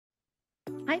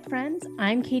Hi friends,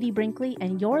 I'm Katie Brinkley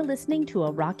and you're listening to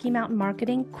a Rocky Mountain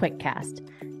Marketing Quickcast.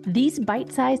 These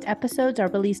bite-sized episodes are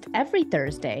released every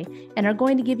Thursday and are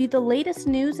going to give you the latest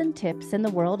news and tips in the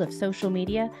world of social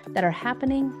media that are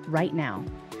happening right now.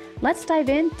 Let's dive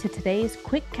into today's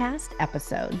Quickcast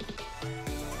episode.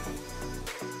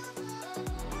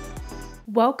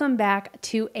 Welcome back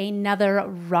to another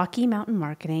Rocky Mountain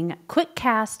Marketing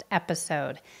Quickcast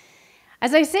episode.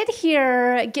 As I sit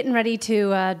here getting ready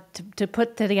to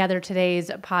put together today's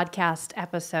podcast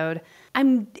episode,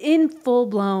 I'm in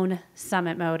full-blown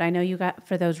summit mode. I know you got,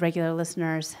 for those regular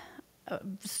listeners,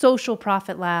 Social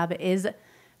Profit Lab is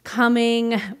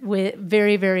coming with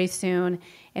very, very soon,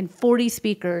 and 40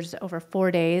 speakers over 4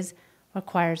 days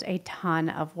requires a ton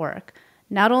of work.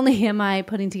 Not only am I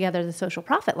putting together the Social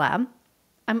Profit Lab,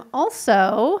 I'm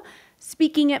also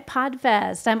speaking at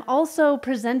PodFest. I'm also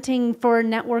presenting for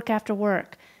Network After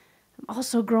Work. I'm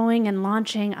also growing and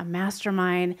launching a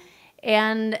mastermind.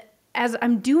 And as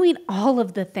I'm doing all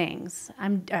of the things,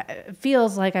 it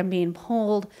feels like I'm being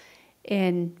pulled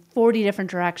in 40 different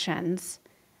directions.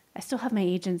 I still have my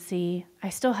agency. I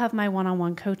still have my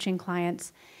one-on-one coaching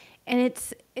clients. And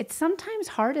it's sometimes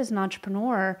hard as an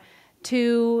entrepreneur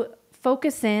to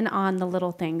focus in on the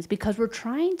little things because we're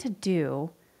trying to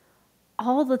do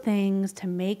all the things to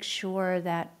make sure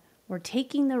that we're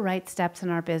taking the right steps in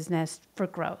our business for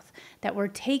growth, that we're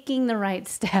taking the right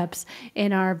steps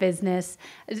in our business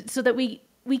so that we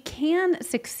can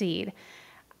succeed.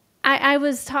 I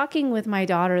was talking with my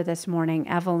daughter this morning,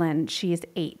 Evelyn. She's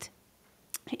 8,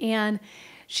 and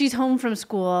she's home from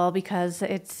school because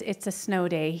it's a snow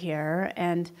day here.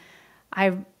 And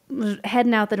I was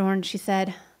heading out the door, and she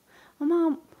said, "Oh,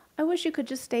 Mom, I wish you could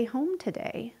just stay home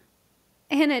today."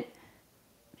 And it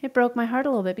broke my heart a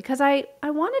little bit because I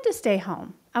wanted to stay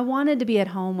home. I wanted to be at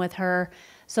home with her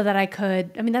so that I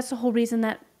could, that's the whole reason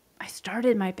that I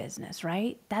started my business,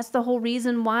 right? That's the whole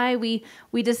reason why we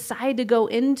decide to go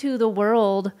into the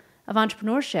world of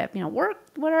entrepreneurship, work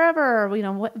whatever,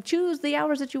 choose the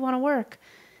hours that you want to work.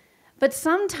 But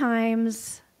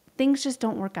sometimes things just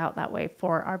don't work out that way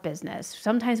for our business.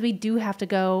 Sometimes we do have to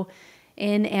go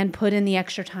in and put in the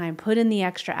extra time, put in the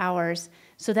extra hours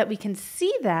so that we can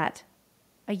see that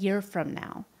a year from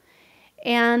now.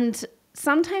 And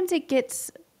sometimes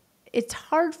it's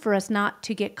hard for us not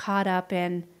to get caught up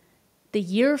in the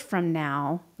year from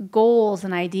now goals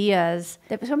and ideas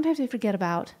that sometimes we forget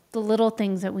about the little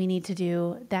things that we need to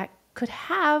do that could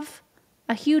have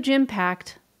a huge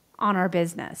impact on our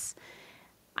business.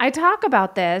 I talk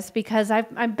about this because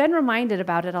I've been reminded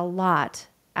about it a lot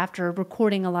after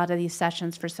recording a lot of these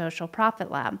sessions for Social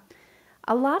Profit Lab.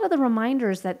 A lot of the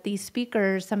reminders that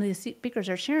some of these speakers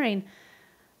are sharing,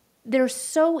 they're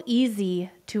so easy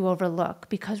to overlook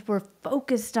because we're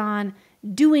focused on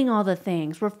doing all the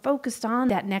things. We're focused on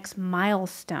that next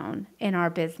milestone in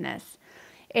our business.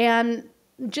 And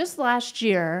just last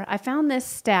year, I found this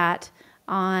stat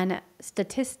on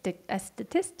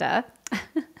Statista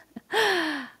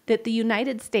that the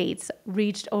United States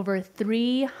reached over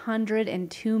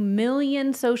 302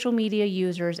 million social media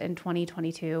users in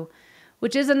 2022,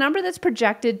 which is a number that's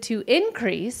projected to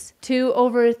increase to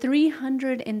over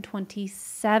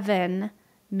 327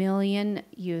 million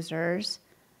users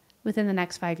within the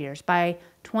next 5 years by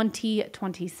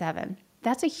 2027.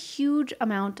 That's a huge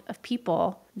amount of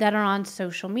people that are on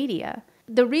social media.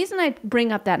 The reason I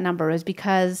bring up that number is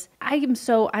because I'm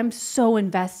so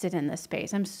invested in this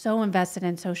space. I'm so invested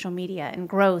in social media and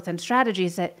growth and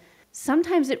strategies that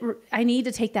sometimes I need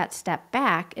to take that step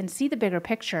back and see the bigger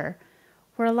picture,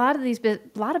 where a lot of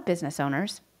business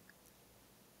owners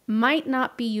might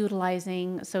not be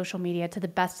utilizing social media to the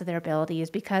best of their abilities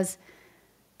because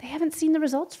they haven't seen the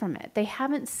results from it. They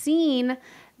haven't seen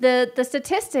the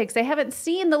statistics. They haven't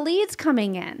seen the leads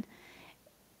coming in.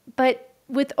 But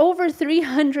with over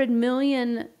 300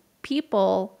 million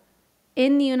people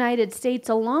in the United States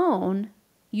alone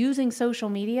using social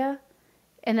media,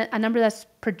 and a number that's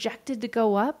projected to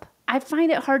go up, I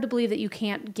find it hard to believe that you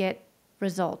can't get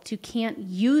results. You can't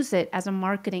use it as a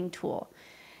marketing tool.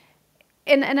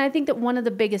 And I think that one of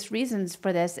the biggest reasons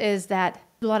for this is that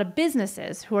a lot of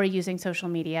businesses who are using social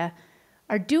media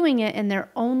are doing it and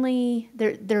they're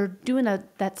doing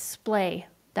that splay,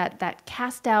 that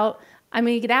cast out. I'm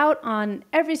going to get out on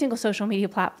every single social media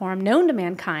platform known to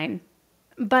mankind,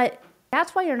 but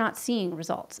that's why you're not seeing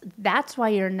results. That's why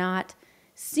you're not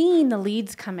seeing the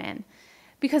leads come in.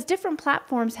 Because different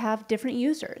platforms have different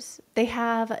users. They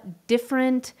have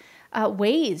different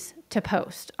ways to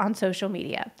post on social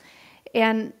media.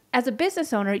 And as a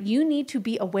business owner, you need to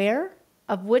be aware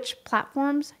of which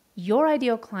platforms your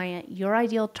ideal client, your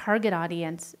ideal target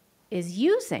audience is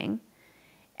using,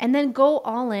 and then go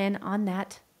all in on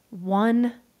that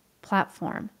one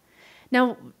platform.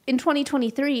 Now, in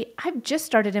 2023, I've just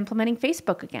started implementing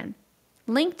Facebook again.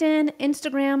 LinkedIn,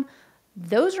 Instagram,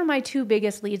 those are my two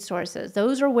biggest lead sources.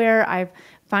 Those are where I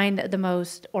find the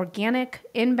most organic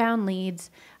inbound leads.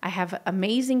 I have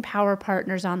amazing power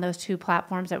partners on those two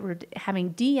platforms that we're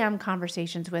having DM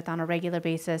conversations with on a regular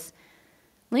basis.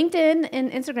 LinkedIn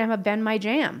and Instagram have been my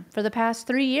jam for the past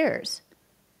 3 years.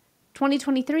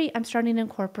 2023, I'm starting to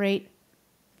incorporate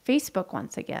Facebook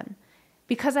once again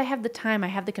because I have the time, I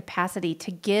have the capacity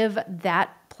to give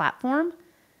that platform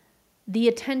the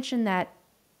attention that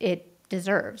it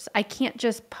deserves. I can't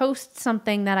just post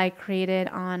something that I created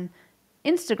on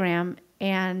Instagram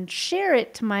and share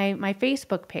it to my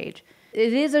Facebook page.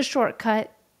 It is a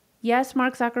shortcut. Yes,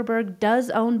 Mark Zuckerberg does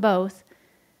own both,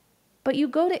 but you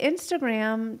go to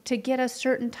Instagram to get a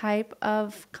certain type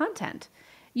of content.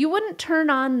 You wouldn't turn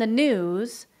on the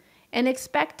news and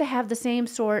expect to have the same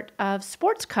sort of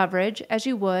sports coverage as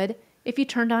you would if you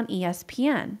turned on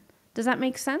ESPN. Does that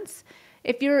make sense?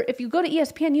 If you go to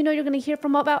ESPN, you know you're going to hear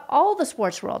from about all the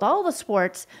sports world, all the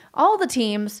sports, all the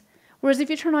teams. Whereas if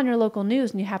you turn on your local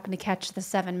news and you happen to catch the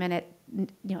 7-minute,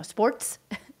 sports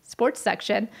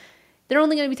section, they're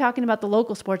only going to be talking about the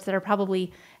local sports that are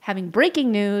probably having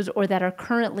breaking news or that are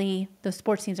currently, the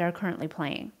sports teams are currently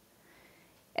playing.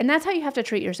 And that's how you have to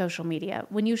treat your social media.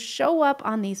 When you show up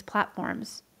on these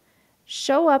platforms,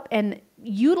 show up and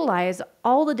utilize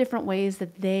all the different ways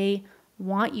that they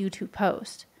want you to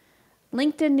post.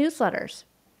 LinkedIn newsletters,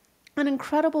 an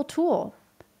incredible tool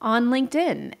on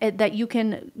LinkedIn that you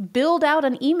can build out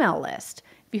an email list.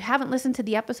 If you haven't listened to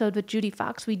the episode with Judy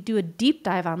Fox, we do a deep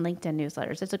dive on LinkedIn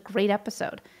newsletters. It's a great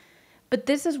episode. But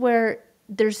this is where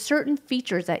there's certain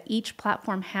features that each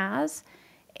platform has.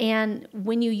 And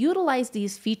when you utilize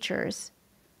these features,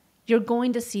 you're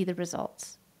going to see the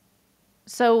results.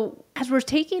 So as we're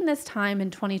taking this time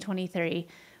in 2023,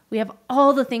 we have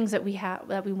all the things that we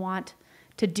want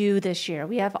to do this year.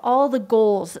 We have all the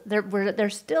goals. They're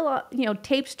still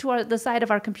taped to the side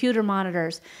of our computer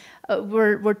monitors.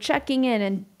 We're checking in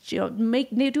and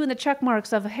doing the check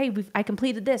marks of, hey, I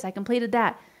completed this, I completed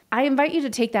that. I invite you to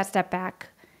take that step back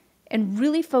and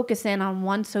really focus in on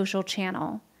one social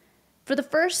channel for the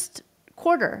first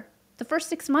quarter, the first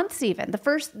 6 months even,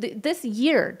 this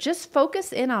year. Just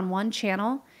focus in on one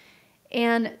channel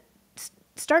and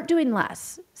start doing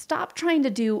less. Stop trying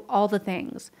to do all the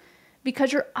things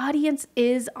because your audience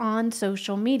is on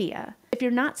social media. If you're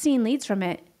not seeing leads from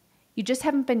it, you just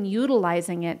haven't been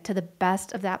utilizing it to the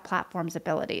best of that platform's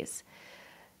abilities.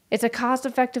 It's a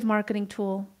cost-effective marketing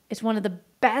tool. It's one of the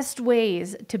best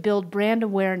ways to build brand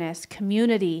awareness,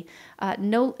 community,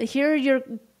 hear your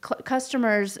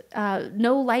customers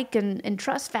know, like, and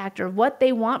trust factor, what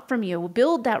they want from you,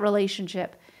 build that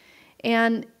relationship.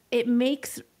 And it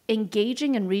makes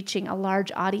engaging and reaching a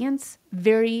large audience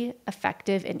very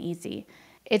effective and easy.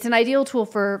 It's an ideal tool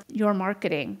for your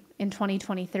marketing in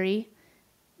 2023.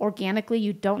 Organically,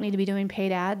 you don't need to be doing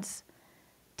paid ads.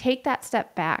 Take that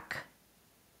step back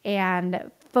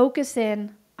and focus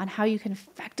in on how you can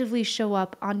effectively show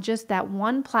up on just that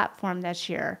one platform this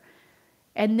year.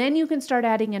 And then you can start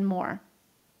adding in more.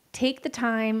 Take the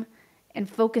time and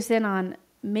focus in on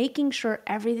making sure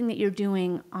everything that you're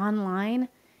doing online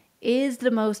is the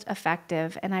most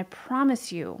effective. And I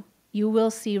promise you, you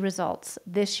will see results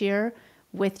this year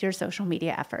with your social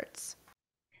media efforts.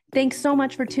 Thanks so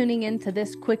much for tuning in to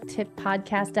this quick tip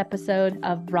podcast episode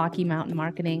of Rocky Mountain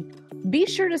Marketing. Be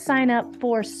sure to sign up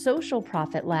for Social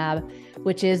Profit Lab,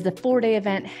 which is the 4-day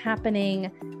event happening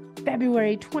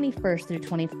February 21st through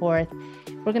 24th.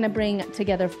 We're going to bring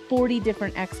together 40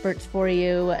 different experts for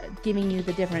you, giving you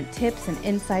the different tips and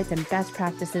insights and best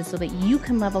practices so that you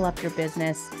can level up your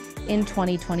business in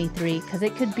 2023, because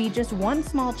it could be just one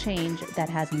small change that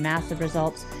has massive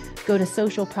results. Go to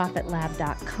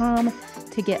socialprofitlab.com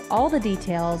to get all the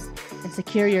details and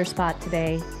secure your spot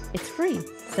today. It's free.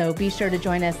 So be sure to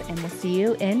join us, and we'll see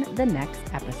you in the next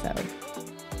episode.